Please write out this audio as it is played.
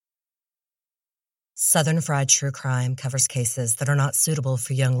Southern Fried True Crime covers cases that are not suitable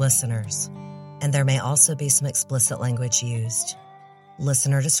for young listeners, and there may also be some explicit language used.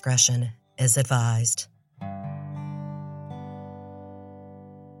 Listener discretion is advised.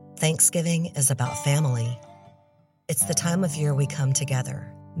 Thanksgiving is about family. It's the time of year we come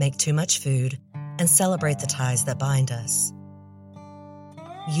together, make too much food, and celebrate the ties that bind us.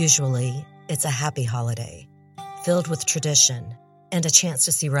 Usually, it's a happy holiday, filled with tradition and a chance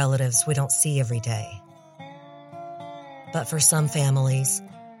to see relatives we don't see every day. But for some families,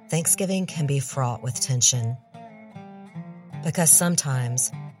 Thanksgiving can be fraught with tension. Because sometimes,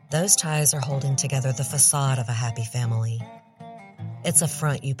 those ties are holding together the facade of a happy family. It's a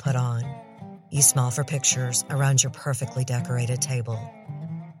front you put on. You smile for pictures around your perfectly decorated table.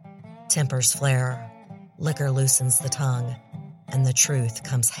 Tempers flare, liquor loosens the tongue, and the truth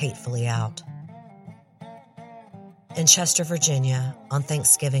comes hatefully out. In Chester, Virginia, on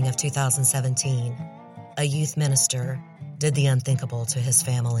Thanksgiving of 2017, a youth minister did the unthinkable to his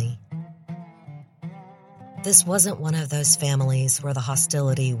family. This wasn't one of those families where the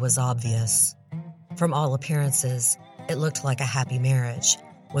hostility was obvious. From all appearances, it looked like a happy marriage,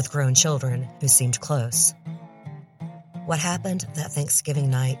 with grown children who seemed close. What happened that Thanksgiving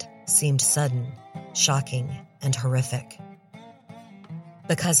night seemed sudden, shocking, and horrific.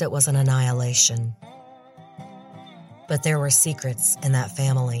 Because it was an annihilation. But there were secrets in that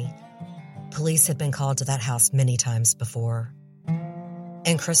family. Police had been called to that house many times before.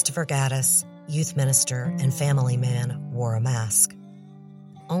 And Christopher Gattis, youth minister and family man, wore a mask.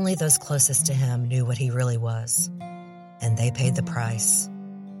 Only those closest to him knew what he really was, and they paid the price.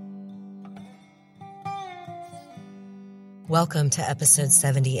 Welcome to episode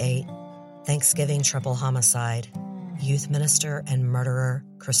 78, Thanksgiving Triple Homicide, youth minister and murderer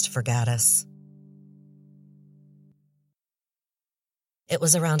Christopher Gattis. It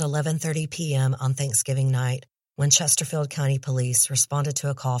was around 11:30 p.m. on Thanksgiving night when Chesterfield County Police responded to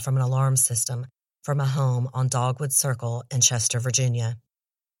a call from an alarm system from a home on Dogwood Circle in Chester, Virginia.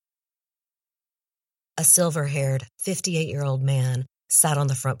 A silver-haired, 58-year-old man sat on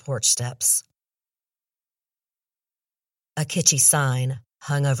the front porch steps. A kitschy sign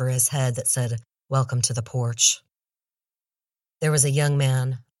hung over his head that said, "Welcome to the porch." There was a young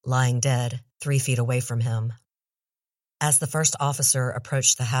man lying dead 3 feet away from him. As the first officer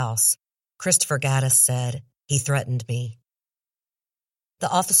approached the house, Christopher Gattis said, "He threatened me." The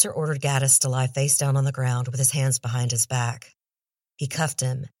officer ordered Gattis to lie face down on the ground with his hands behind his back. He cuffed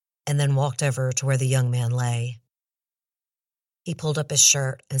him and then walked over to where the young man lay. He pulled up his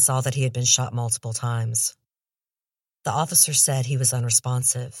shirt and saw that he had been shot multiple times. The officer said he was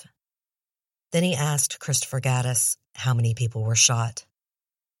unresponsive. Then he asked Christopher Gattis how many people were shot.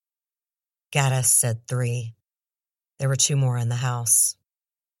 Gattis said 3. There were 2 more in the house.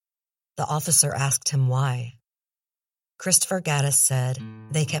 The officer asked him why. Christopher Gattis said,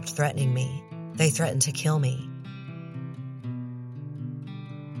 "They kept threatening me. They threatened to kill me."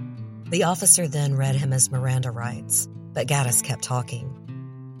 The officer then read him his Miranda rights, but Gattis kept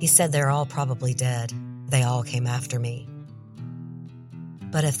talking. He said they're all probably dead. They all came after me.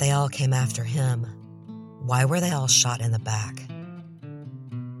 But if they all came after him, why were they all shot in the back?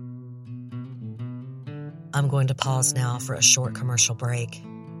 I'm going to pause now for a short commercial break.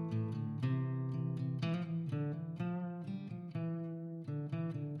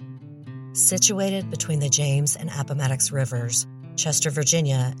 Situated between the James and Appomattox Rivers, Chester,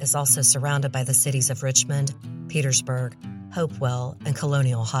 Virginia is also surrounded by the cities of Richmond, Petersburg, Hopewell, and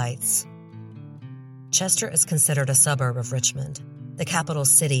Colonial Heights. Chester is considered a suburb of Richmond, the capital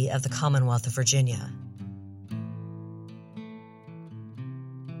city of the Commonwealth of Virginia.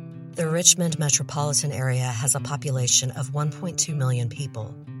 The Richmond metropolitan area has a population of 1.2 million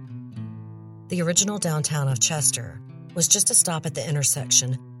people. The original downtown of Chester was just a stop at the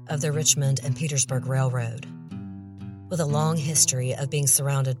intersection of the Richmond and Petersburg Railroad. With a long history of being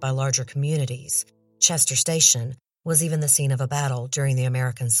surrounded by larger communities, Chester Station was even the scene of a battle during the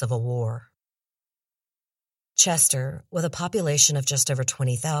American Civil War. Chester, with a population of just over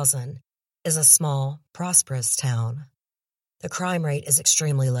 20,000, is a small, prosperous town. The crime rate is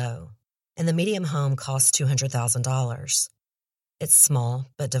extremely low, and the median home costs $200,000. It's small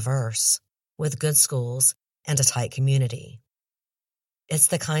but diverse, with good schools and a tight community. It's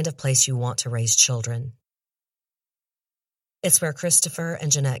the kind of place you want to raise children. It's where Christopher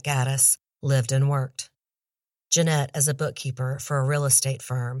and Jeanette Gattis lived and worked. Jeanette as a bookkeeper for a real estate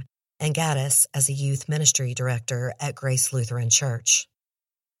firm, and Gattis as a youth ministry director at Grace Lutheran Church.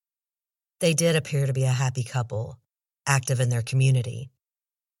 They did appear to be a happy couple, active in their community.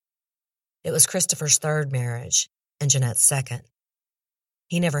 It was Christopher's 3rd marriage and Jeanette's 2nd.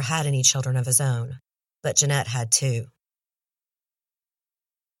 He never had any children of his own, but Jeanette had too.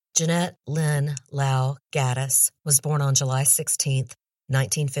 Jeanette Lynn Lau Gattis was born on July 16,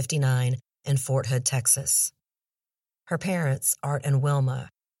 1959, in Fort Hood, Texas. Her parents, Art and Wilma,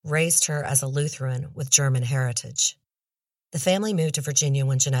 raised her as a Lutheran with German heritage. The family moved to Virginia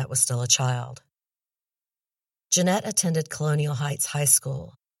when Jeanette was still a child. Jeanette attended Colonial Heights High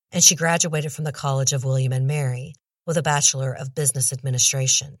School, and she graduated from the College of William and Mary with a Bachelor of Business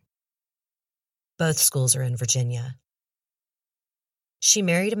Administration. Both schools are in Virginia. She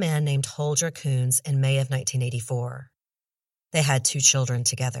married a man named Holger Coons in May of 1984. They had 2 children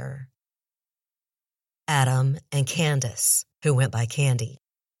together, Adam and Candace, who went by Candy.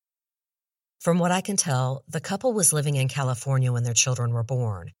 From what I can tell, the couple was living in California when their children were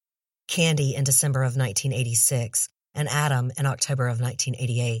born, Candy in December of 1986 and Adam in October of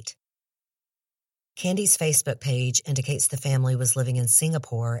 1988. Candy's Facebook page indicates the family was living in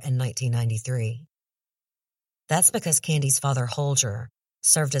Singapore in 1993. That's because Candy's father, Holger,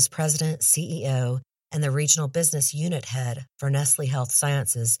 served as president, CEO, and the regional business unit head for Nestle Health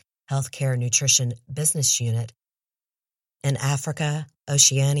Sciences Healthcare Nutrition Business Unit in Africa,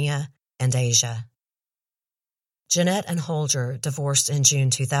 Oceania, and Asia. Jeanette and Holger divorced in June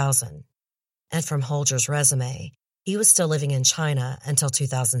 2000, and from Holger's resume, he was still living in China until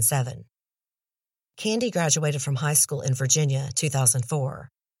 2007. Candy graduated from high school in Virginia 2004,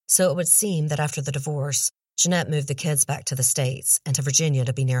 so it would seem that after the divorce, Jeanette moved the kids back to the States and to Virginia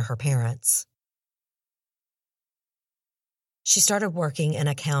to be near her parents. She started working in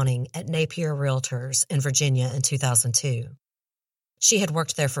accounting at Napier Realtors in Virginia in 2002. She had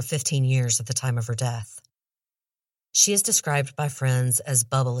worked there for 15 years at the time of her death. She is described by friends as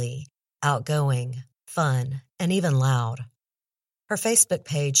bubbly, outgoing, fun, and even loud. Her Facebook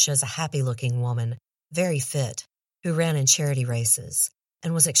page shows a happy-looking woman, very fit, who ran in charity races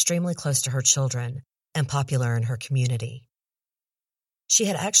and was extremely close to her children and popular in her community. She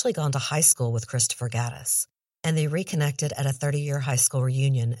had actually gone to high school with Christopher Gattis, and they reconnected at a 30-year high school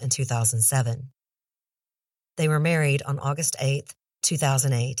reunion in 2007. They were married on August 8,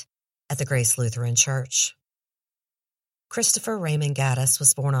 2008, at the Grace Lutheran Church. Christopher Raymond Gattis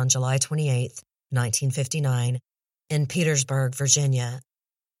was born on July 28, 1959, in Petersburg, Virginia,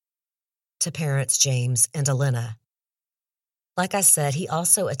 to parents James and Elena. Like I said, he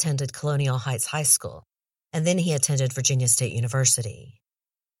also attended Colonial Heights High School, and then he attended Virginia State University.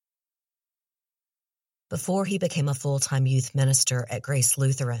 Before he became a full-time youth minister at Grace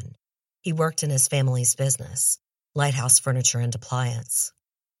Lutheran, he worked in his family's business, Lighthouse Furniture and Appliance.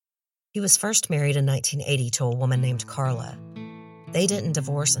 He was first married in 1980 to a woman named Carla. They didn't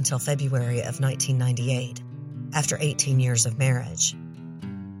divorce until February of 1998, after 18 years of marriage.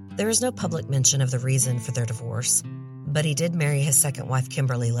 There is no public mention of the reason for their divorce, but he did marry his second wife,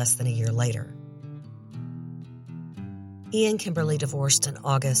 Kimberly, less than a year later. He and Kimberly divorced in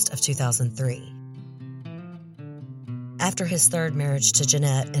August of 2003. After his third marriage to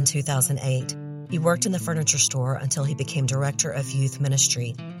Jeanette in 2008, he worked in the furniture store until he became director of youth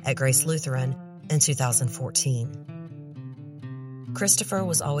ministry at Grace Lutheran in 2014. Christopher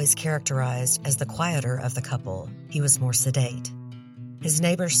was always characterized as the quieter of the couple. He was more sedate. His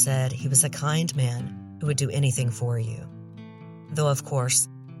neighbors said he was a kind man who would do anything for you. Though, of course,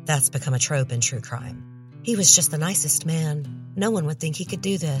 that's become a trope in true crime. He was just the nicest man. No one would think he could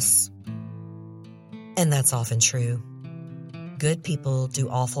do this. And that's often true. Good people do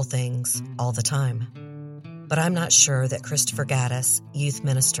awful things all the time. But I'm not sure that Christopher Gattis, youth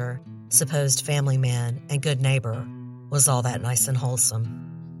minister, supposed family man, and good neighbor, was all that nice and wholesome.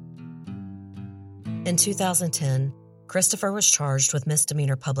 In 2010, Christopher was charged with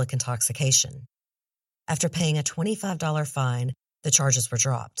misdemeanor public intoxication. After paying a $25 fine, the charges were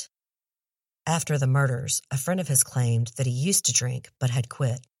dropped. After the murders, a friend of his claimed that he used to drink but had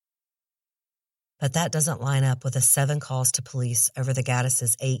quit. But that doesn't line up with the 7 calls to police over the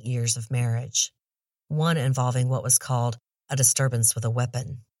Gattis' 8 years of marriage, one involving what was called a disturbance with a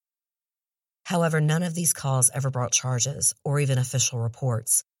weapon. However, none of these calls ever brought charges or even official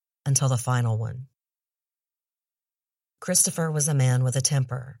reports until the final one. Christopher was a man with a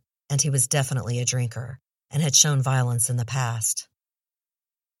temper, and he was definitely a drinker and had shown violence in the past.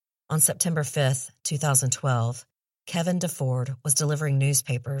 On September 5, 2012, Kevin DeFord was delivering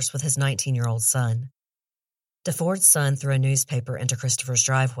newspapers with his 19-year-old son. DeFord's son threw a newspaper into Christopher's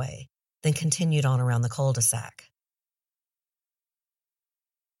driveway, then continued on around the cul-de-sac.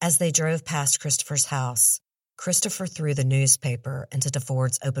 As they drove past Christopher's house, Christopher threw the newspaper into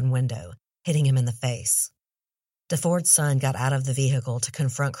DeFord's open window, hitting him in the face. DeFord's son got out of the vehicle to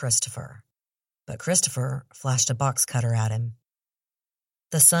confront Christopher, but Christopher flashed a box cutter at him.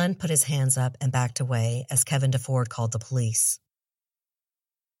 The son put his hands up and backed away as Kevin DeFord called the police.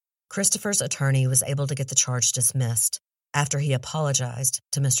 Christopher's attorney was able to get the charge dismissed after he apologized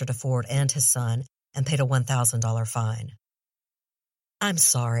to Mr. DeFord and his son and paid a $1,000 fine. I'm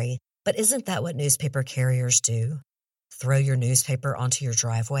sorry, but isn't that what newspaper carriers do? Throw your newspaper onto your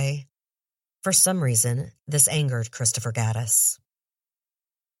driveway? For some reason, this angered Christopher Gattis.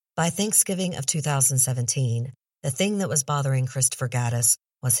 By Thanksgiving of 2017, the thing that was bothering Christopher Gattis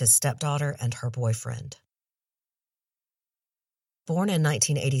was his stepdaughter and her boyfriend. Born in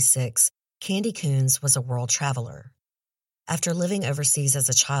 1986, Candy Coons was a world traveler. After living overseas as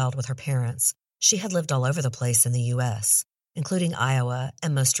a child with her parents, she had lived all over the place in the U.S., including Iowa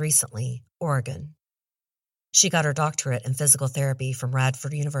and most recently, Oregon. She got her doctorate in physical therapy from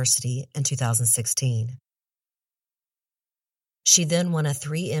Radford University in 2016. She then won a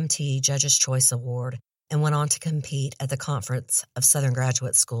 3MT Judge's Choice Award and went on to compete at the Conference of Southern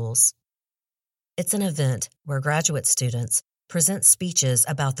Graduate Schools. It's an event where graduate students present speeches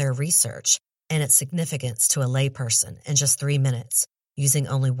about their research and its significance to a layperson in just 3 minutes, using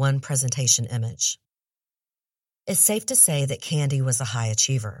only one presentation image. It's safe to say that Candy was a high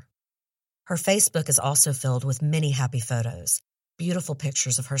achiever. Her Facebook is also filled with many happy photos, beautiful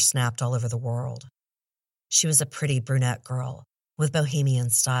pictures of her snapped all over the world. She was a pretty brunette girl with bohemian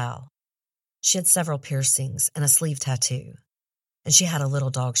style. She had several piercings and a sleeve tattoo, and she had a little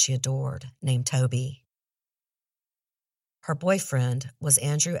dog she adored named Toby. Her boyfriend was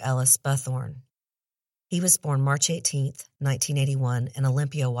Andrew Ellis Buthorn. He was born March 18, 1981 in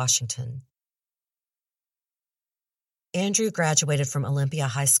Olympia, Washington. Andrew graduated from Olympia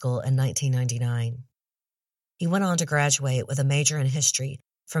High School in 1999. He went on to graduate with a major in history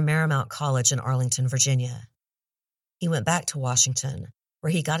from Marymount College in Arlington, Virginia. He went back to Washington,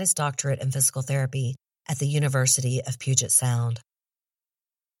 where he got his doctorate in physical therapy at the University of Puget Sound.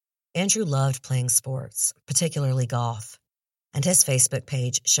 Andrew loved playing sports, particularly golf, and his Facebook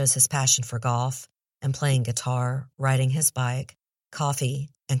page shows his passion for golf and playing guitar, riding his bike, coffee,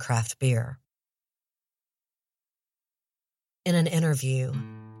 and craft beer. In an interview,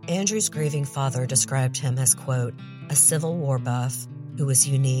 Andrew's grieving father described him as, quote, a Civil War buff who was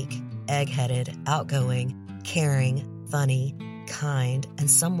unique, egg-headed, outgoing, caring, funny, kind, and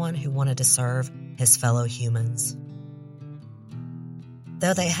someone who wanted to serve his fellow humans.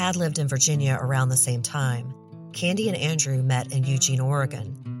 Though they had lived in Virginia around the same time, Candy and Andrew met in Eugene,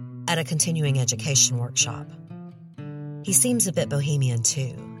 Oregon, at a continuing education workshop. He seems a bit bohemian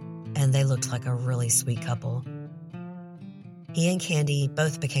too, and they looked like a really sweet couple. He and Candy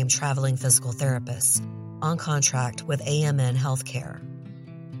both became traveling physical therapists on contract with AMN Healthcare.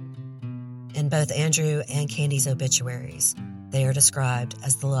 In both Andrew and Candy's obituaries, they are described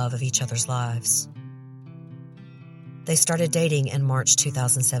as the love of each other's lives. They started dating in March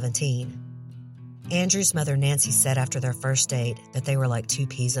 2017. Andrew's mother, Nancy, said after their first date that they were like two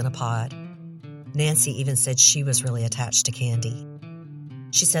peas in a pod. Nancy even said she was really attached to Candy.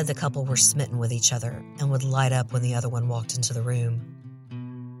 She said the couple were smitten with each other and would light up when the other one walked into the room.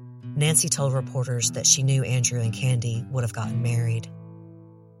 Nancy told reporters that she knew Andrew and Candy would have gotten married.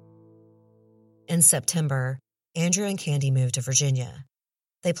 In September, Andrew and Candy moved to Virginia.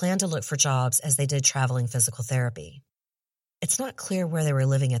 They planned to look for jobs as they did traveling physical therapy. It's not clear where they were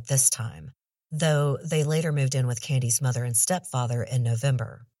living at this time, though they later moved in with Candy's mother and stepfather in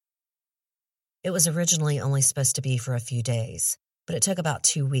November. It was originally only supposed to be for a few days, but it took about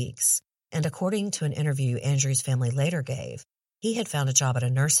 2 weeks, and according to an interview Andrew's family later gave, he had found a job at a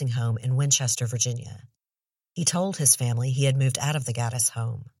nursing home in Winchester, Virginia. He told his family he had moved out of the Gattis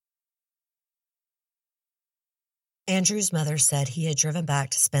home. Andrew's mother said he had driven back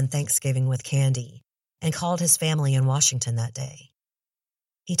to spend Thanksgiving with Candy and called his family in Washington that day.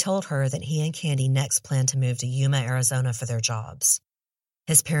 He told her that he and Candy next planned to move to Yuma, Arizona for their jobs.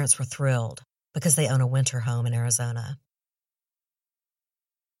 His parents were thrilled because they own a winter home in Arizona.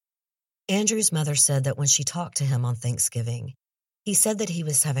 Andrew's mother said that when she talked to him on Thanksgiving, he said that he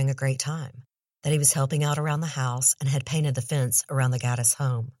was having a great time, that he was helping out around the house and had painted the fence around the Gattis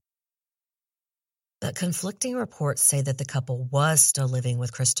home. But conflicting reports say that the couple was still living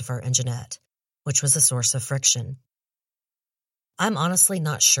with Christopher and Jeanette, which was a source of friction. I'm honestly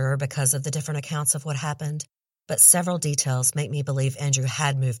not sure because of the different accounts of what happened, but several details make me believe Andrew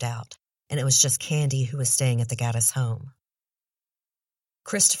had moved out, and it was just Candy who was staying at the Gattis home.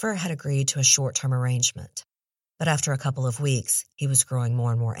 Christopher had agreed to a short-term arrangement, but after a couple of weeks, he was growing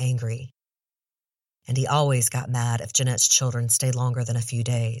more and more angry. And he always got mad if Jeanette's children stayed longer than a few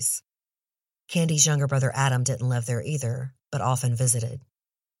days. Candy's younger brother Adam didn't live there either, but often visited.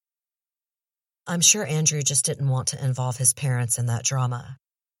 I'm sure Andrew just didn't want to involve his parents in that drama,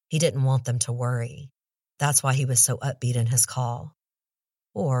 He didn't want them to worry. That's why he was so upbeat in his call.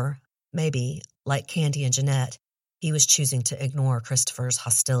 Or maybe, like Candy and Jeanette, he was choosing to ignore Christopher's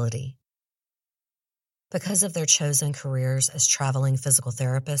hostility. Because of their chosen careers as traveling physical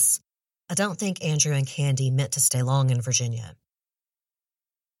therapists, I don't think Andrew and Candy meant to stay long in Virginia.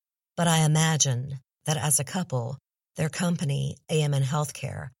 But I imagine that as a couple, their company, AMN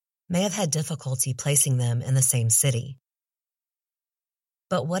Healthcare, may have had difficulty placing them in the same city.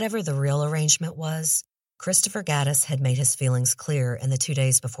 But whatever the real arrangement was, Christopher Gattis had made his feelings clear in the 2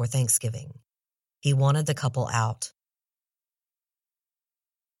 days before Thanksgiving. He wanted the couple out.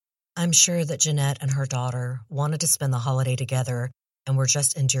 I'm sure that Jeanette and her daughter wanted to spend the holiday together and were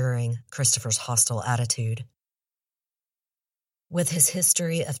just enduring Christopher's hostile attitude. With his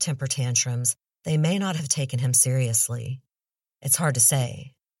history of temper tantrums, they may not have taken him seriously. It's hard to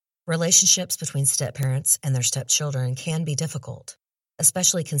say. Relationships between step-parents and their stepchildren can be difficult,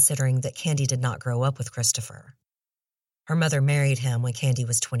 especially considering that Candy did not grow up with Christopher. Her mother married him when Candy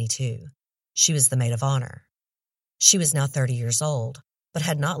was 22. She was the maid of honor. She was now 30 years old, but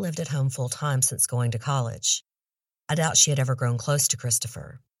had not lived at home full-time since going to college. I doubt she had ever grown close to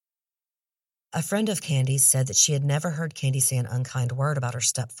Christopher. A friend of Candy's said that she had never heard Candy say an unkind word about her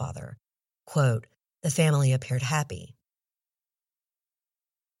stepfather. Quote, "The family appeared happy."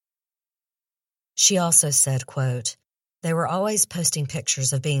 She also said, quote, "They were always posting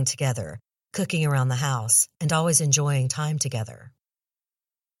pictures of being together, cooking around the house, and always enjoying time together."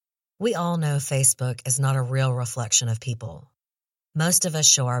 We all know Facebook is not a real reflection of people. Most of us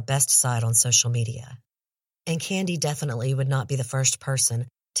show our best side on social media. And Candy definitely would not be the first person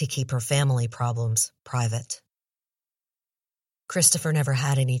to keep her family problems private. Christopher never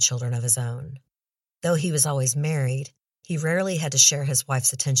had any children of his own. Though he was always married, he rarely had to share his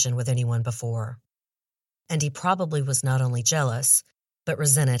wife's attention with anyone before. And he probably was not only jealous, but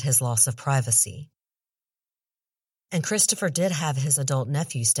resented his loss of privacy. And Christopher did have his adult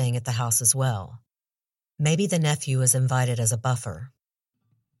nephew staying at the house as well. Maybe the nephew was invited as a buffer.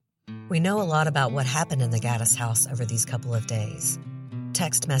 We know a lot about what happened in the Gattis house over these couple of days.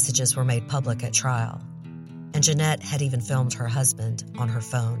 Text messages were made public at trial, and Jeanette had even filmed her husband on her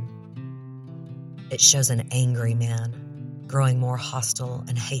phone. It shows an angry man, growing more hostile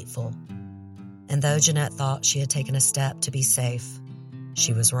and hateful. And though Jeanette thought she had taken a step to be safe,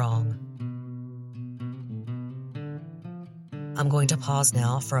 she was wrong. I'm going to pause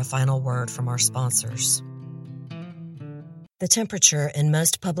now for a final word from our sponsors. The temperature in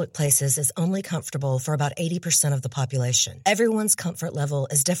most public places is only comfortable for about 80% of the population. Everyone's comfort level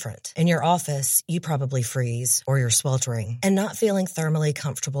is different. In your office, you probably freeze or you're sweltering. And not feeling thermally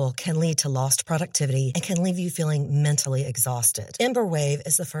comfortable can lead to lost productivity and can leave you feeling mentally exhausted. EmberWave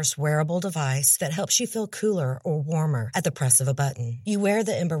is the first wearable device that helps you feel cooler or warmer at the press of a button. You wear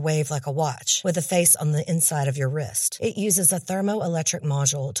the EmberWave like a watch with a face on the inside of your wrist. It uses a thermoelectric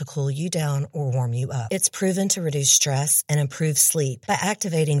module to cool you down or warm you up. It's proven to reduce stress and improve sleep by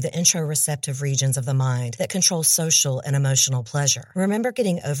activating the interoceptive regions of the mind that control social and emotional pleasure. Remember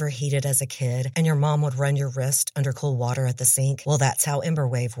getting overheated as a kid and your mom would run your wrist under cool water at the sink? Well, that's how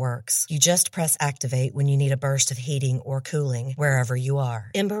EmberWave works. You just press activate when you need a burst of heating or cooling wherever you are.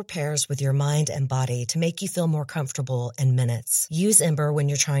 Ember pairs with your mind and body to make you feel more comfortable in minutes. Use Ember when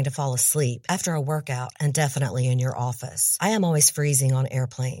you're trying to fall asleep, after a workout, and definitely in your office. I am always freezing on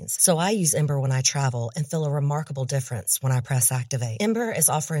airplanes, so I use Ember when I travel and feel a remarkable difference when I press activate. Ember is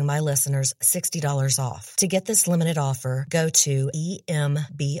offering my listeners $60 off. To get this limited offer, go to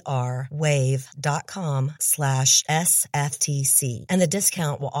embrwave.com/SFTC and the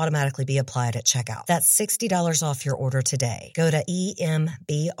discount will automatically be applied at checkout. That's $60 off your order today. Go to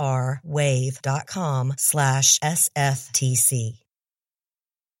embrwave.com/SFTC.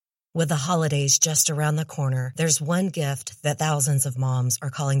 With the holidays just around the corner, there's one gift that thousands of moms are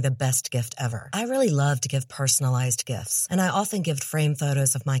calling the best gift ever. I really love to give personalized gifts, and I often give frame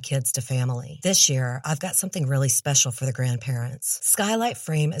photos of my kids to family. This year, I've got something really special for the grandparents. Skylight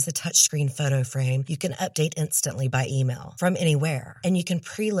Frame is a touchscreen photo frame you can update instantly by email from anywhere, and you can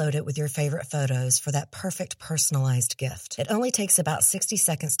preload it with your favorite photos for that perfect personalized gift. It only takes about 60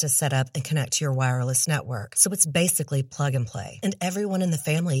 seconds to set up and connect to your wireless network, so it's basically plug and play, and everyone in the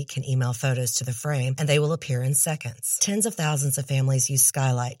family can email photos to the frame and they will appear in seconds. Tens of thousands of families use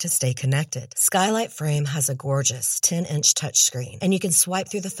Skylight to stay connected. Skylight Frame has a gorgeous 10-inch touchscreen and you can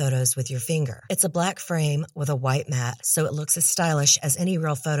swipe through the photos with your finger. It's a black frame with a white mat, so it looks as stylish as any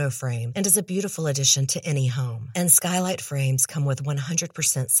real photo frame and is a beautiful addition to any home. And Skylight frames come with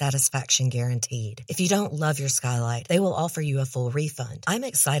 100% satisfaction guaranteed. If you don't love your Skylight, they will offer you a full refund. I'm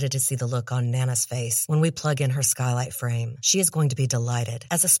excited to see the look on Nana's face when we plug in her Skylight frame. She is going to be delighted.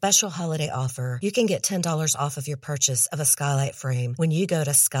 As a special special holiday offer, you can get $10 off of your purchase of a skylight frame when you go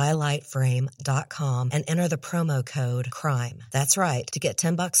to skylightframe.com and enter the promo code CRIME. That's right. To get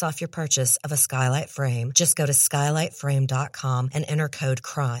 $10 off your purchase of a skylight frame, just go to skylightframe.com and enter code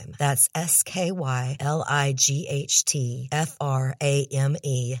CRIME. That's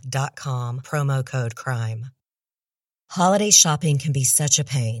SKYLIGHTFRAME.com, promo code CRIME. Holiday shopping can be such a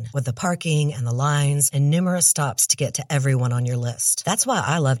pain with the parking and the lines and numerous stops to get to everyone on your list. That's why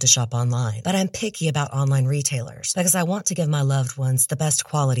I love to shop online, but I'm picky about online retailers because I want to give my loved ones the best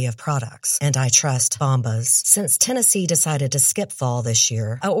quality of products, and I trust Bombas. Since Tennessee decided to skip fall this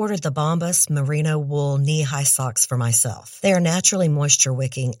year, I ordered the Bombas merino wool knee-high socks for myself. They are naturally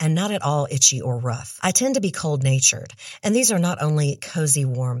moisture-wicking and not at all itchy or rough. I tend to be cold-natured, and these are not only cozy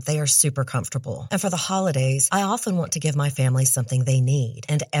warm, they are super comfortable. And for the holidays, I often want to give my family something they need,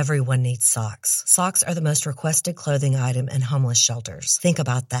 and everyone needs socks. Socks are the most requested clothing item in homeless shelters. Think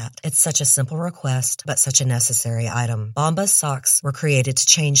about that. It's such a simple request, but such a necessary item. Bombas socks were created to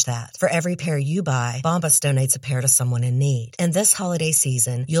change that. For every pair you buy, Bombas donates a pair to someone in need. And this holiday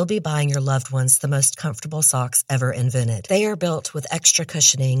season, you'll be buying your loved ones the most comfortable socks ever invented. They are built with extra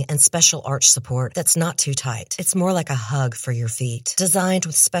cushioning and special arch support that's not too tight. It's more like a hug for your feet. Designed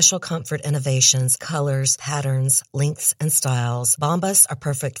with special comfort innovations, colors, patterns, lengths, and styles, Bombas are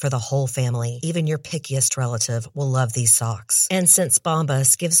perfect for the whole family. Even your pickiest relative will love these socks. And since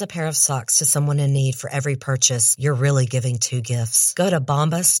Bombas gives a pair of socks to someone in need for every purchase, you're really giving two gifts. Go to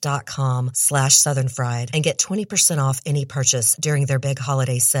bombas.com/southernfried and get 20% off any purchase during their big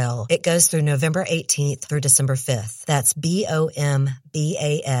holiday sale. It goes through November 18th through December 5th. That's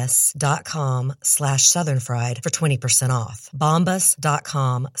bombas.com/southernfried for 20% off.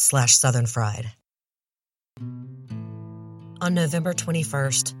 bombas.com/southernfried. On November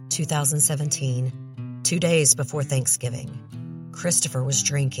 21st, 2017, 2 days before Thanksgiving, Christopher was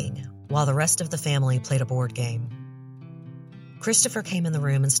drinking while the rest of the family played a board game. Christopher came in the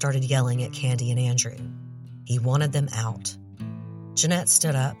room and started yelling at Candy and Andrew. He wanted them out. Jeanette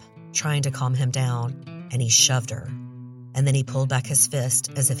stood up, trying to calm him down, and he shoved her, and then he pulled back his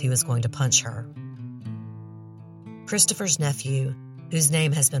fist as if he was going to punch her. Christopher's nephew, whose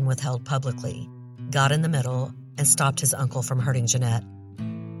name has been withheld publicly, got in the middle and stopped his uncle from hurting Jeanette.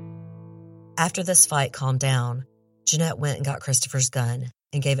 After this fight calmed down, Jeanette went and got Christopher's gun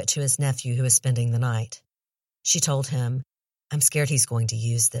and gave it to his nephew who was spending the night. She told him, "I'm scared he's going to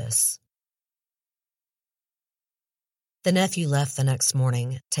use this." The nephew left the next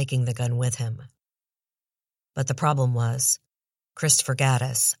morning, taking the gun with him. But the problem was, Christopher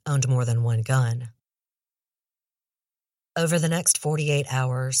Gattis owned more than one gun. Over the next 48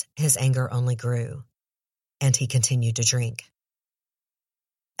 hours, his anger only grew, and he continued to drink.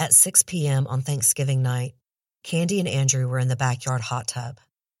 At 6 p.m. on Thanksgiving night, Candy and Andrew were in the backyard hot tub.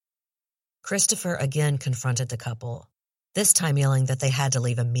 Christopher again confronted the couple, this time yelling that they had to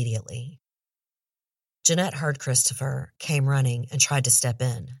leave immediately. Jeanette heard Christopher, came running, and tried to step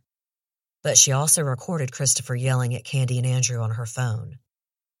in. But she also recorded Christopher yelling at Candy and Andrew on her phone.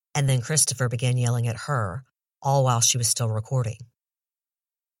 And then Christopher began yelling at her, all while she was still recording.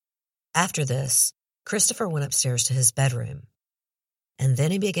 After this, Christopher went upstairs to his bedroom, and then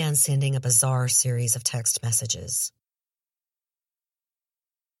he began sending a bizarre series of text messages.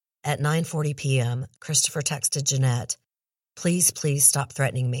 At 9:40 p.m., Christopher texted Jeanette, "Please, please stop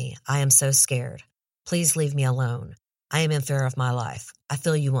threatening me. I am so scared. Please leave me alone. I am in fear of my life. I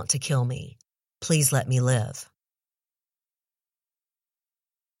feel you want to kill me. Please let me live."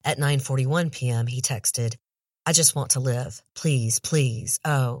 At 9:41 p.m., he texted, "I just want to live. Please, please,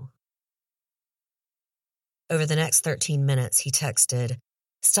 oh." Over the next 13 minutes, he texted,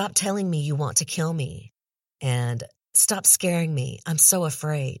 "Stop telling me you want to kill me," and "Stop scaring me. I'm so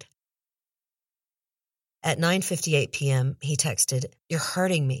afraid." At 9:58 p.m., he texted, "You're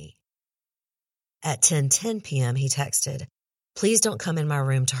hurting me." At 10:10 p.m., he texted, "Please don't come in my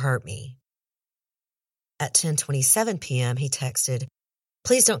room to hurt me." At 10:27 p.m., he texted,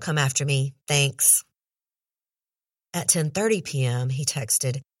 "Please don't come after me. Thanks." At 10:30 p.m., he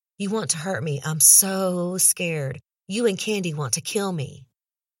texted, "You want to hurt me. I'm so scared. You and Candy want to kill me."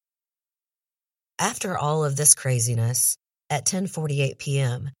 After all of this craziness, at 10:48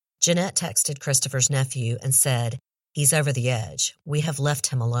 p.m., Jeanette texted Christopher's nephew and said, "He's over the edge. We have left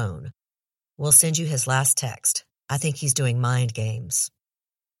him alone. We'll send you his last text. I think he's doing mind games."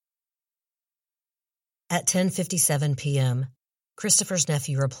 At 10:57 p.m., Christopher's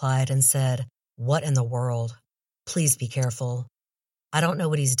nephew replied and said, "What in the world? Please be careful. I don't know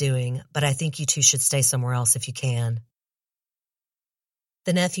what he's doing, but I think you two should stay somewhere else if you can."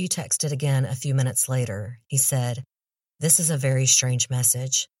 The nephew texted again a few minutes later. He said, "This is a very strange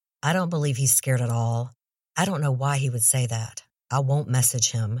message. I don't believe he's scared at all. I don't know why he would say that. I won't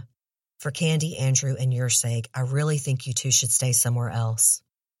message him. For Candy, Andrew, and your sake, I really think you two should stay somewhere else.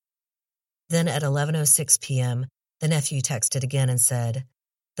 Then at 11:06 p.m., the nephew texted again and said,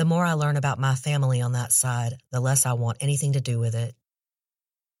 the more I learn about my family on that side, the less I want anything to do with it.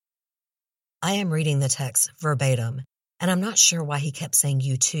 I am reading the text verbatim, and I'm not sure why he kept saying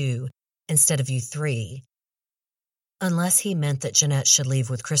you two instead of you three, unless he meant that Jeanette should leave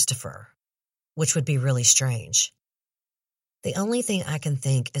with Christopher, which would be really strange. The only thing I can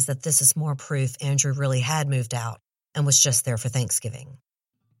think is that this is more proof Andrew really had moved out and was just there for Thanksgiving.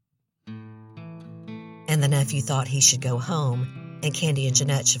 And the nephew thought he should go home and Candy and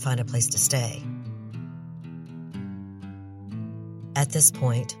Jeanette should find a place to stay. At this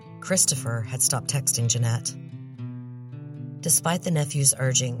point, Christopher had stopped texting Jeanette. Despite the nephew's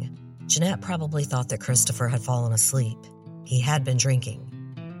urging, Jeanette probably thought that Christopher had fallen asleep. He had been drinking,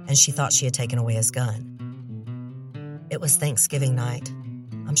 and she thought she had taken away his gun. It was Thanksgiving night.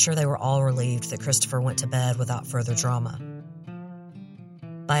 I'm sure they were all relieved that Christopher went to bed without further drama.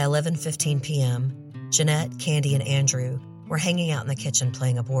 By 11:15 p.m., Jeanette, Candy, and Andrew were hanging out in the kitchen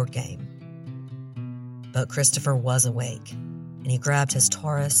playing a board game. But Christopher was awake, and he grabbed his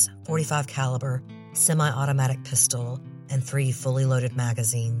Taurus .45 caliber semi-automatic pistol and 3 fully loaded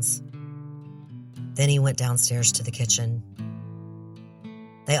magazines. Then he went downstairs to the kitchen.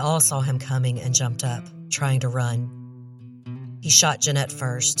 They all saw him coming and jumped up, trying to run. He shot Jeanette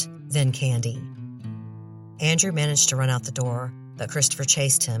first, then Candy. Andrew managed to run out the door, but Christopher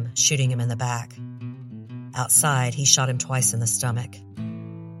chased him, shooting him in the back. Outside, he shot him twice in the stomach.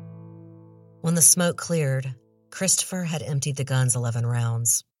 When the smoke cleared, Christopher had emptied the gun's 11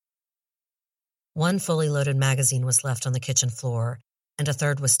 rounds. 1 fully loaded magazine was left on the kitchen floor, and a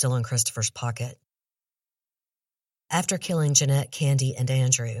third was still in Christopher's pocket. After killing Jeanette, Candy, and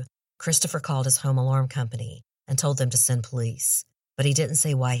Andrew, Christopher called his home alarm company and told them to send police, but he didn't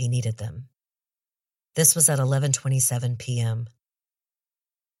say why he needed them. This was at 11:27 p.m.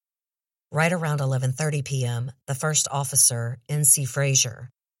 Right around 11:30 p.m., the first officer, N.C. Frazier,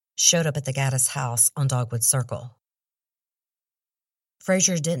 showed up at the Gattis house on Dogwood Circle.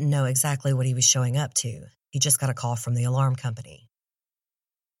 Frazier didn't know exactly what he was showing up to. He just got a call from the alarm company.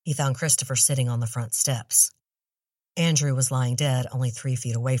 He found Christopher sitting on the front steps. Andrew was lying dead only 3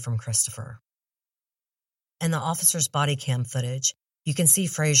 feet away from Christopher. In the officer's body cam footage, you can see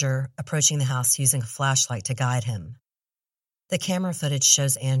Frazier approaching the house using a flashlight to guide him. The camera footage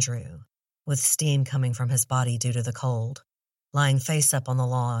shows Andrew, with steam coming from his body due to the cold, lying face up on the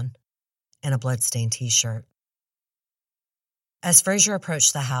lawn in a blood-stained t-shirt. As Frazier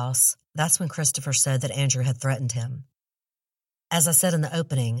approached the house, that's when Christopher said that Andrew had threatened him. As I said in the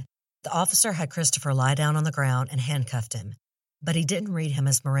opening, the officer had Christopher lie down on the ground and handcuffed him, but he didn't read him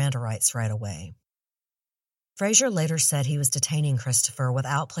his Miranda rights right away. Frazier later said he was detaining Christopher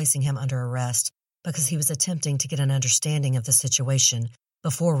without placing him under arrest because he was attempting to get an understanding of the situation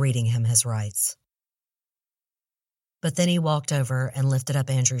before reading him his rights. But then he walked over and lifted up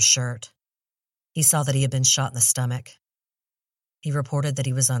Andrew's shirt. He saw that he had been shot in the stomach. He reported that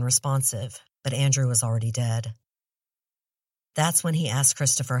he was unresponsive, but Andrew was already dead. That's when he asked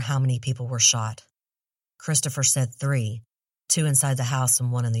Christopher how many people were shot. Christopher said 3, 2 inside the house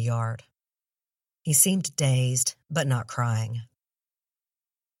and 1 in the yard. He seemed dazed, but not crying.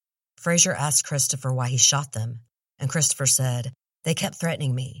 Frazier asked Christopher why he shot them, and Christopher said, "They kept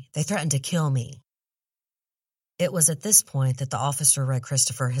threatening me. They threatened to kill me." It was at this point that the officer read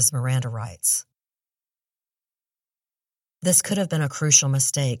Christopher his Miranda rights. This could have been a crucial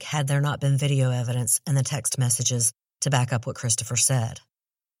mistake had there not been video evidence and the text messages to back up what Christopher said.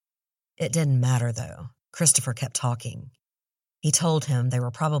 It didn't matter, though. Christopher kept talking. He told him they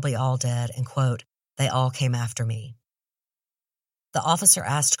were probably all dead and, quote, "They all came after me." The officer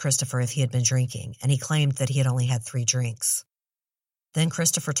asked Christopher if he had been drinking, and he claimed that he had only had 3 drinks. Then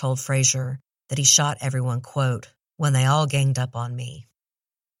Christopher told Frazier that he shot everyone, quote, "when they all ganged up on me."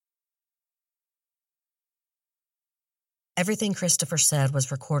 Everything Christopher said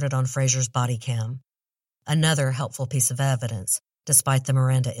was recorded on Frazier's body cam, another helpful piece of evidence, despite the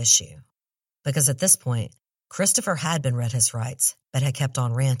Miranda issue. Because at this point, Christopher had been read his rights, but had kept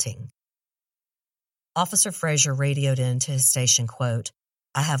on ranting. Officer Frazier radioed in to his station, quote,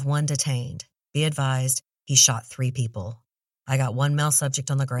 "I have 1 detained. Be advised, he shot 3 people. I got 1 male subject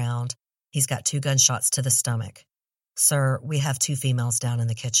on the ground. He's got 2 gunshots to the stomach. Sir, we have 2 females down in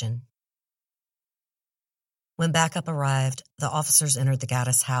the kitchen." When backup arrived, the officers entered the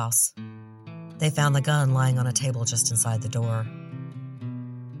Gattis house. They found the gun lying on a table just inside the door.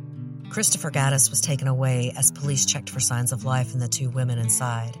 Christopher Gattis was taken away as police checked for signs of life in the 2 women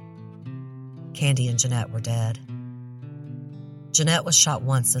inside. Candy and Jeanette were dead. Jeanette was shot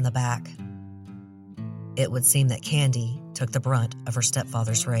once in the back. It would seem that Candy took the brunt of her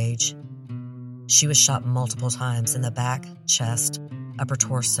stepfather's rage. She was shot multiple times in the back, chest, upper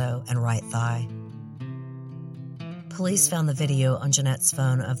torso, and right thigh. Police found the video on Jeanette's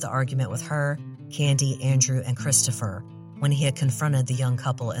phone of the argument with her, Candy, Andrew, and Christopher when he had confronted the young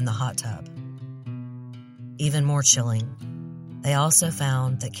couple in the hot tub. Even more chilling, they also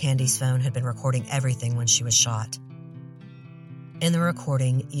found that Candy's phone had been recording everything when she was shot. In the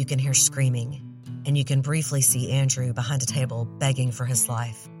recording, you can hear screaming, and you can briefly see Andrew behind a table begging for his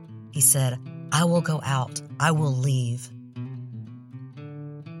life. He said, "I will go out. I will leave."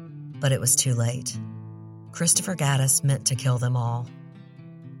 But it was too late. Christopher Gattis meant to kill them all.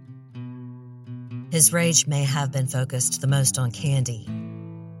 His rage may have been focused the most on Candy,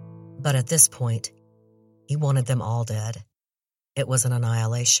 but at this point, he wanted them all dead. It was an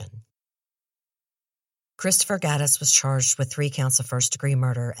annihilation. Christopher Gattis was charged with 3 counts of first-degree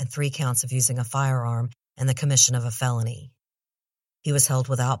murder and 3 counts of using a firearm and the commission of a felony. He was held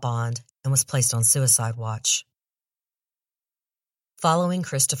without bond and was placed on suicide watch. Following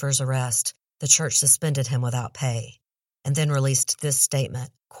Christopher's arrest, the church suspended him without pay and then released this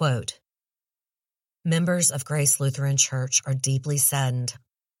statement, quote, "Members of Grace Lutheran Church are deeply saddened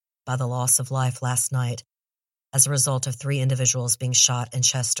by the loss of life last night as a result of 3 individuals being shot in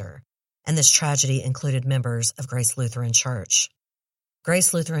Chester, and this tragedy included members of Grace Lutheran Church.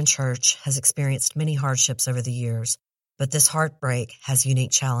 Grace Lutheran Church has experienced many hardships over the years, but this heartbreak has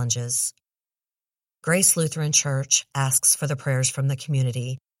unique challenges. Grace Lutheran Church asks for the prayers from the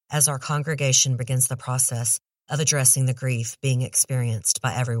community as our congregation begins the process of addressing the grief being experienced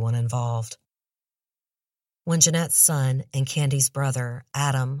by everyone involved." When Jeanette's son and Candy's brother,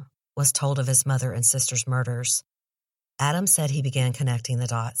 Adam, was told of his mother and sister's murders, Adam said he began connecting the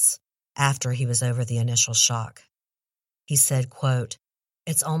dots after he was over the initial shock. He said, quote,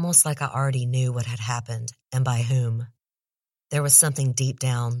 "It's almost like I already knew what had happened and by whom. There was something deep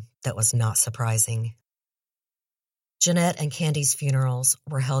down that was not surprising." Jeanette and Candy's funerals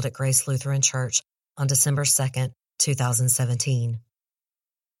were held at Grace Lutheran Church on December 2nd, 2017.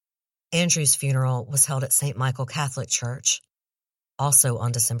 Andrew's funeral was held at St. Michael Catholic Church, also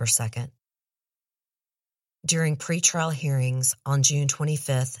on December 2nd. During pretrial hearings on June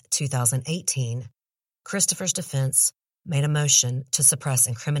 25, 2018, Christopher's defense made a motion to suppress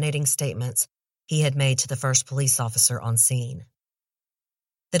incriminating statements he had made to the first police officer on scene.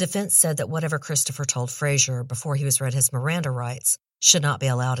 The defense said that whatever Christopher told Frazier before he was read his Miranda rights should not be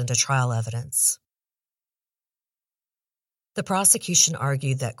allowed into trial evidence. The prosecution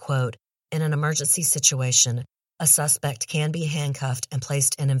argued that, quote, "In an emergency situation, a suspect can be handcuffed and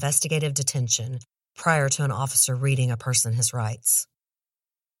placed in investigative detention prior to an officer reading a person his rights."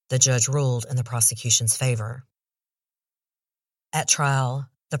 The judge ruled in the prosecution's favor. At trial,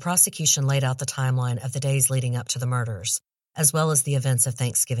 the prosecution laid out the timeline of the days leading up to the murders, as well as the events of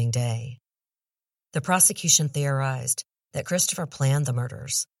Thanksgiving Day. The prosecution theorized that Christopher planned the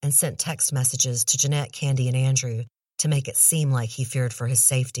murders and sent text messages to Jeanette, Candy, and Andrew to make it seem like he feared for his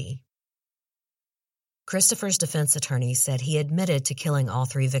safety. Christopher's defense attorney said he admitted to killing all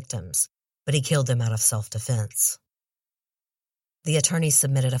 3 victims, but he killed them out of self-defense. The attorney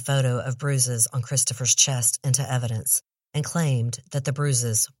submitted a photo of bruises on Christopher's chest into evidence and claimed that the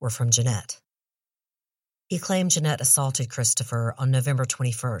bruises were from Jeanette. He claimed Jeanette assaulted Christopher on November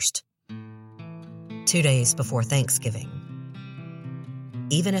 21st, 2 days before Thanksgiving.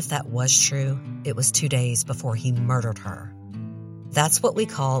 Even if that was true, it was 2 days before he murdered her. That's what we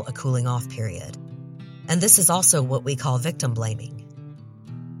call a cooling off period. And this is also what we call victim blaming.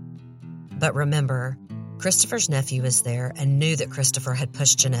 But remember, Christopher's nephew was there and knew that Christopher had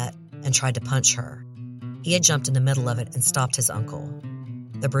pushed Jeanette and tried to punch her. He had jumped in the middle of it and stopped his uncle.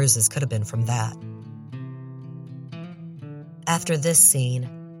 The bruises could have been from that. After this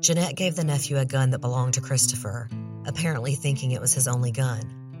scene, Jeanette gave the nephew a gun that belonged to Christopher, apparently thinking it was his only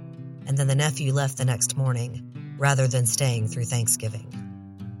gun. And then the nephew left the next morning, rather than staying through Thanksgiving.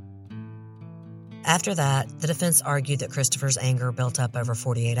 After that, the defense argued that Christopher's anger built up over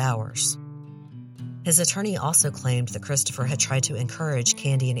 48 hours. His attorney also claimed that Christopher had tried to encourage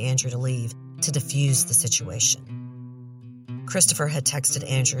Candy and Andrew to leave to defuse the situation. Christopher had texted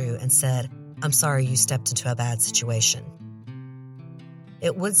Andrew and said, "I'm sorry you stepped into a bad situation."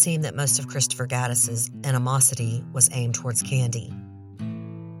 It would seem that most of Christopher Gattis' animosity was aimed towards Candy.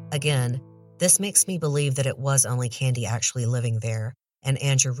 Again, this makes me believe that it was only Candy actually living there, and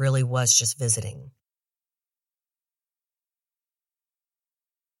Andrew really was just visiting.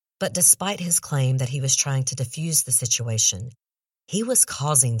 But despite his claim that he was trying to defuse the situation, he was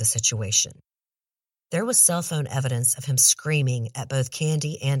causing the situation. There was cell phone evidence of him screaming at both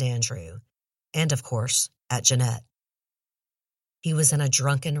Candy and Andrew, and of course, at Jeanette. He was in a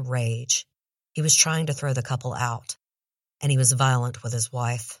drunken rage. He was trying to throw the couple out, and he was violent with his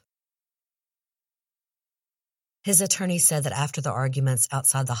wife. His attorney said that after the arguments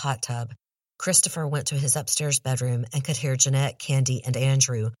outside the hot tub, Christopher went to his upstairs bedroom and could hear Jeanette, Candy, and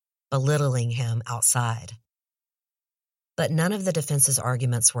Andrew belittling him outside. But none of the defense's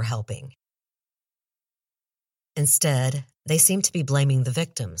arguments were helping. Instead, they seemed to be blaming the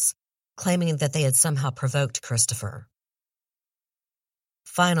victims, claiming that they had somehow provoked Christopher.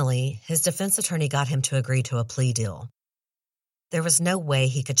 Finally, his defense attorney got him to agree to a plea deal. There was no way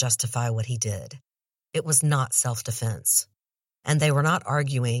he could justify what he did. It was not self-defense, and they were not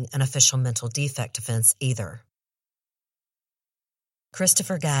arguing an official mental defect defense either.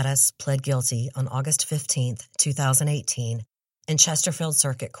 Christopher Gattis pled guilty on August 15, 2018, in Chesterfield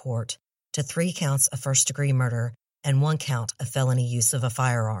Circuit Court to 3 counts of first-degree murder and 1 count of felony use of a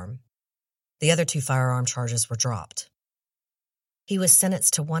firearm. The other 2 firearm charges were dropped. He was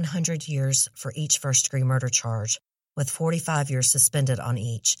sentenced to 100 years for each first-degree murder charge, with 45 years suspended on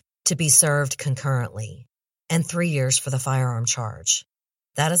each, to be served concurrently, and 3 years for the firearm charge.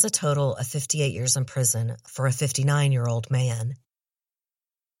 That is a total of 58 years in prison for a 59-year-old man.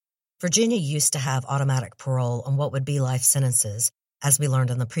 Virginia used to have automatic parole on what would be life sentences, as we learned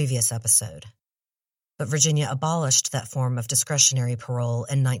in the previous episode. But Virginia abolished that form of discretionary parole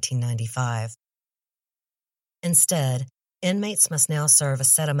in 1995. Instead, inmates must now serve a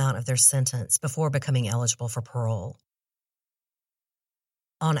set amount of their sentence before becoming eligible for parole.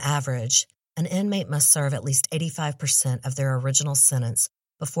 On average, an inmate must serve at least 85% of their original sentence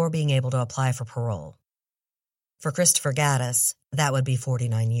before being able to apply for parole. For Christopher Gattis, that would be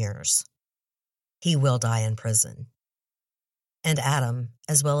 49 years. He will die in prison. And Adam,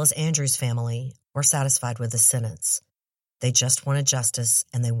 as well as Andrew's family, were satisfied with the sentence. They just wanted justice,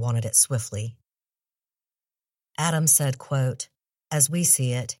 and they wanted it swiftly. Adam said, quote, "As we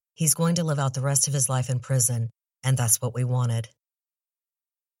see it, he's going to live out the rest of his life in prison, and that's what we wanted."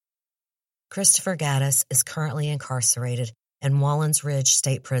 Christopher Gattis is currently incarcerated in Wallens Ridge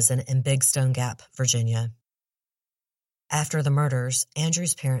State Prison in Big Stone Gap, Virginia. After the murders,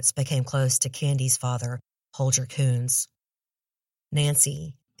 Andrew's parents became close to Candy's father, Holger Coons.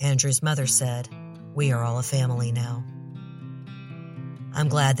 Nancy, Andrew's mother, said, "We are all a family now." I'm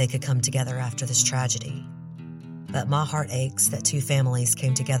glad they could come together after this tragedy, but my heart aches that 2 families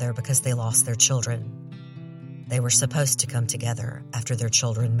came together because they lost their children. They were supposed to come together after their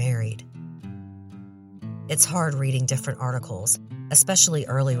children married. It's hard reading different articles, especially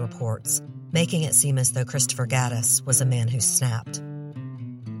early reports, making it seem as though Christopher Gattis was a man who snapped.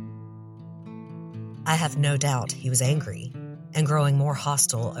 I have no doubt he was angry and growing more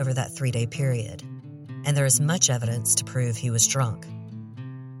hostile over that 3-day period, and there is much evidence to prove he was drunk.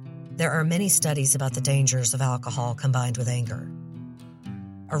 There are many studies about the dangers of alcohol combined with anger.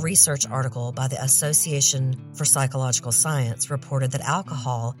 A research article by the Association for Psychological Science reported that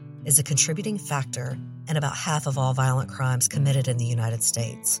alcohol is a contributing factor in about half of all violent crimes committed in the United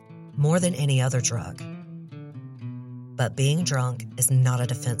States, more than any other drug. But being drunk is not a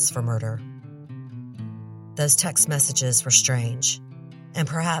defense for murder. Those text messages were strange, and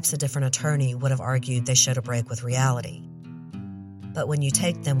perhaps a different attorney would have argued they showed a break with reality. But when you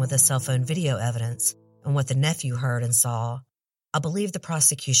take them with the cell phone video evidence and what the nephew heard and saw, I believe the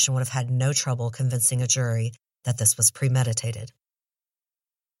prosecution would have had no trouble convincing a jury that this was premeditated.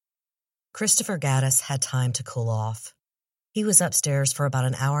 Christopher Gattis had time to cool off. He was upstairs for about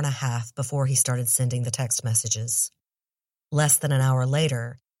an hour and a half before he started sending the text messages. Less than an hour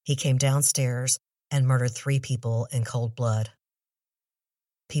later, he came downstairs and murdered 3 people in cold blood.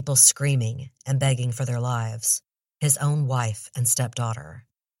 People screaming and begging for their lives, his own wife and stepdaughter.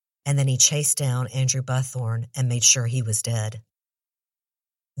 And then he chased down Andrew Buthorn and made sure he was dead.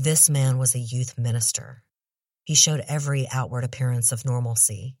 This man was a youth minister. He showed every outward appearance of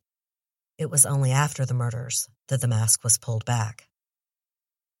normalcy. It was only after the murders that the mask was pulled back.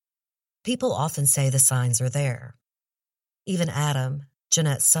 People often say the signs are there. Even Adam,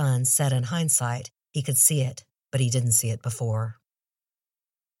 Jeanette's son, said in hindsight he could see it, but he didn't see it before.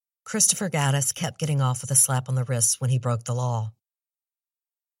 Christopher Gattis kept getting off with a slap on the wrist when he broke the law.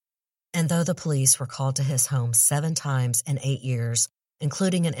 And though the police were called to his home 7 times in 8 years,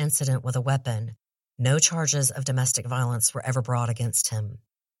 including an incident with a weapon, no charges of domestic violence were ever brought against him.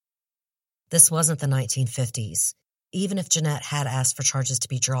 This wasn't the 1950s. Even if Jeanette had asked for charges to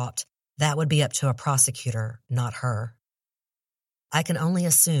be dropped, that would be up to a prosecutor, not her. I can only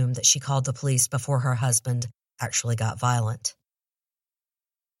assume that she called the police before her husband actually got violent.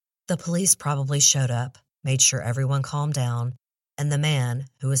 The police probably showed up, made sure everyone calmed down, and the man,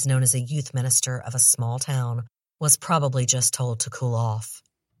 who was known as a youth minister of a small town, was probably just told to cool off.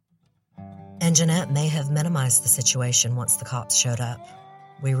 And Jeanette may have minimized the situation once the cops showed up.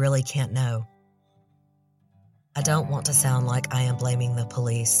 We really can't know. I don't want to sound like I am blaming the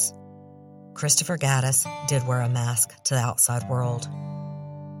police. Christopher Gattis did wear a mask to the outside world.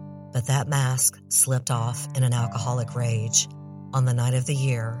 But that mask slipped off in an alcoholic rage on the night of the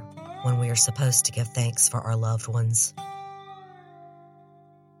year when we are supposed to give thanks for our loved ones.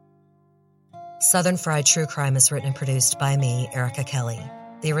 Southern Fried True Crime is written and produced by me, Erica Kelly.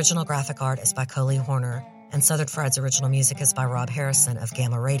 The original graphic art is by Coley Horner, and Southern Fried's original music is by Rob Harrison of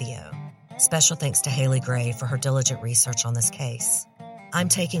Gamma Radio. Special thanks to Haley Gray for her diligent research on this case. I'm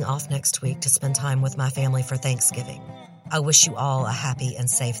taking off next week to spend time with my family for Thanksgiving. I wish you all a happy and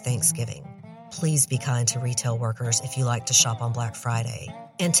safe Thanksgiving. Please be kind to retail workers if you like to shop on Black Friday,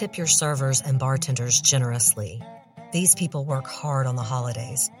 and tip your servers and bartenders generously. These people work hard on the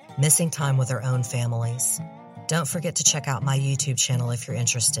holidays, missing time with their own families. Don't forget to check out my YouTube channel if you're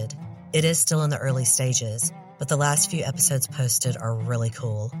interested. It is still in the early stages, but the last few episodes posted are really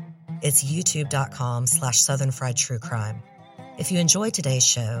cool. It's youtube.com/Southern Fried True Crime. If you enjoyed today's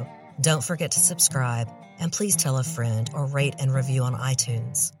show, don't forget to subscribe and please tell a friend or rate and review on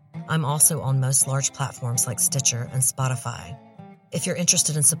iTunes. I'm also on most large platforms like Stitcher and Spotify. If you're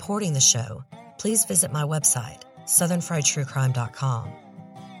interested in supporting the show, please visit my website, southernfriedtruecrime.com.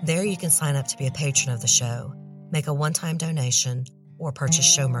 There you can sign up to be a patron of the show, make a one-time donation, or purchase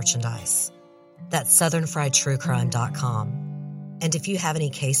show merchandise. That's southernfriedtruecrime.com. And if you have any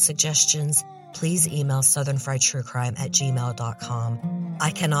case suggestions, please email southernfriedtruecrime@gmail.com.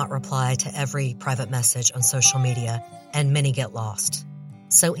 I cannot reply to every private message on social media, and many get lost.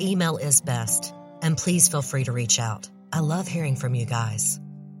 So email is best, and please feel free to reach out. I love hearing from you guys.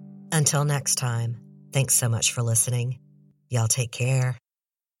 Until next time, thanks so much for listening. Y'all take care.